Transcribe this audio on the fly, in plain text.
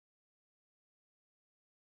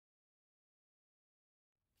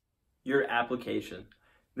your application.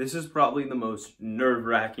 This is probably the most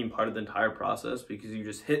nerve-wracking part of the entire process because you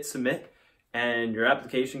just hit submit and your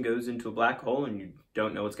application goes into a black hole and you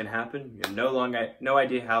don't know what's going to happen. You have no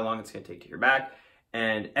idea how long it's going to take to hear back.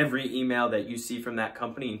 And every email that you see from that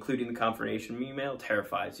company, including the confirmation email,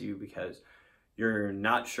 terrifies you because you're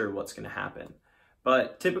not sure what's going to happen.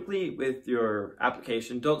 But typically with your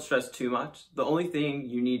application, don't stress too much. The only thing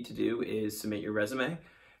you need to do is submit your resume.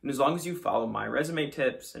 And as long as you follow my resume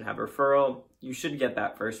tips and have a referral, you should get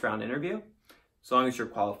that first round interview, as long as you're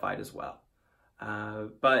qualified as well.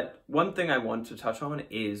 But one thing I want to touch on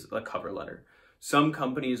is a cover letter. Some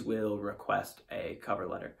companies will request a cover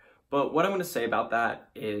letter. But what I'm going to say about that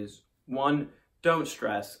is, one, don't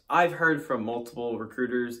stress. I've heard from multiple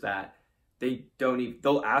recruiters that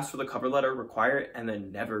they'll ask for the cover letter, require it, and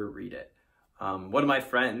then never read it. One of my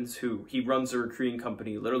friends he runs a recruiting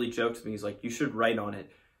company literally jokes with me, he's like, you should write on it,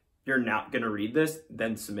 you're not going to read this,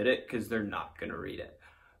 then submit it, because they're not going to read it.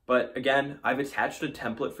 But again, I've attached a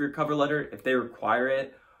template for your cover letter. If they require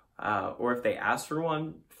it, or if they ask for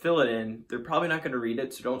one, fill it in. They're probably not going to read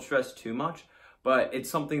it, so don't stress too much, but it's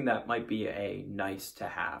something that might be a nice to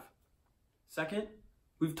have. Second,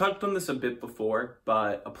 we've touched on this a bit before,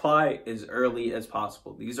 but apply as early as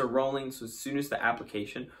possible. These are rolling, so as soon as the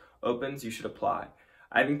application opens, you should apply.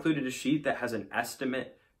 I've included a sheet that has an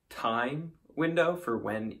estimate time window for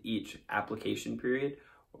when each application period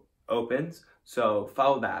opens, so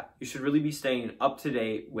follow that. You should really be staying up to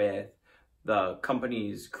date with the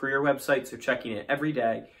company's career website, so checking it every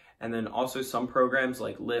day, and then also some programs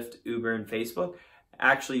like Lyft, Uber, and Facebook.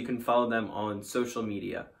 Actually, you can follow them on social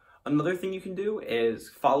media. Another thing you can do is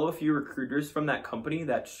follow a few recruiters from that company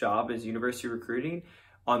that's job is university recruiting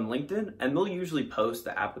on LinkedIn, and they'll usually post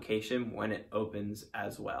the application when it opens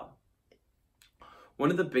as well.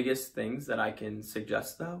 One of the biggest things that I can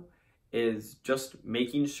suggest though is just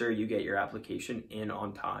making sure you get your application in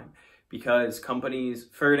on time, because companies,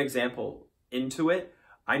 for an example, Intuit,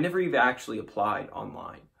 I never even actually applied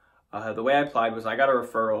online. The way I applied was I got a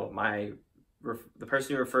referral. The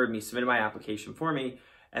person who referred me submitted my application for me,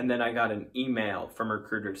 and then I got an email from a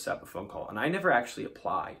recruiter to set up a phone call, and I never actually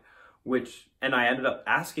applied, and I ended up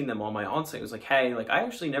asking them on my onsite. It was like, hey, I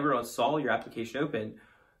actually never saw your application open.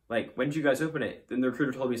 When did you guys open it? Then the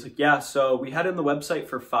recruiter told me, he's like, yeah, so we had it on the website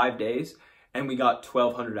for 5 days and we got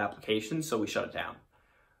 1,200 applications, so we shut it down.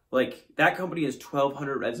 That company has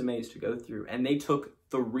 1,200 resumes to go through and they took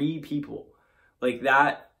 3 people.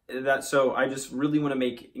 So I just really want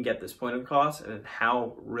to get this point across and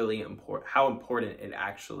how important it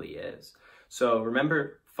actually is. So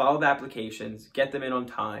remember, follow the applications, get them in on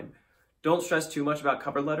time. Don't stress too much about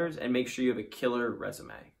cover letters, and make sure you have a killer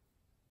resume.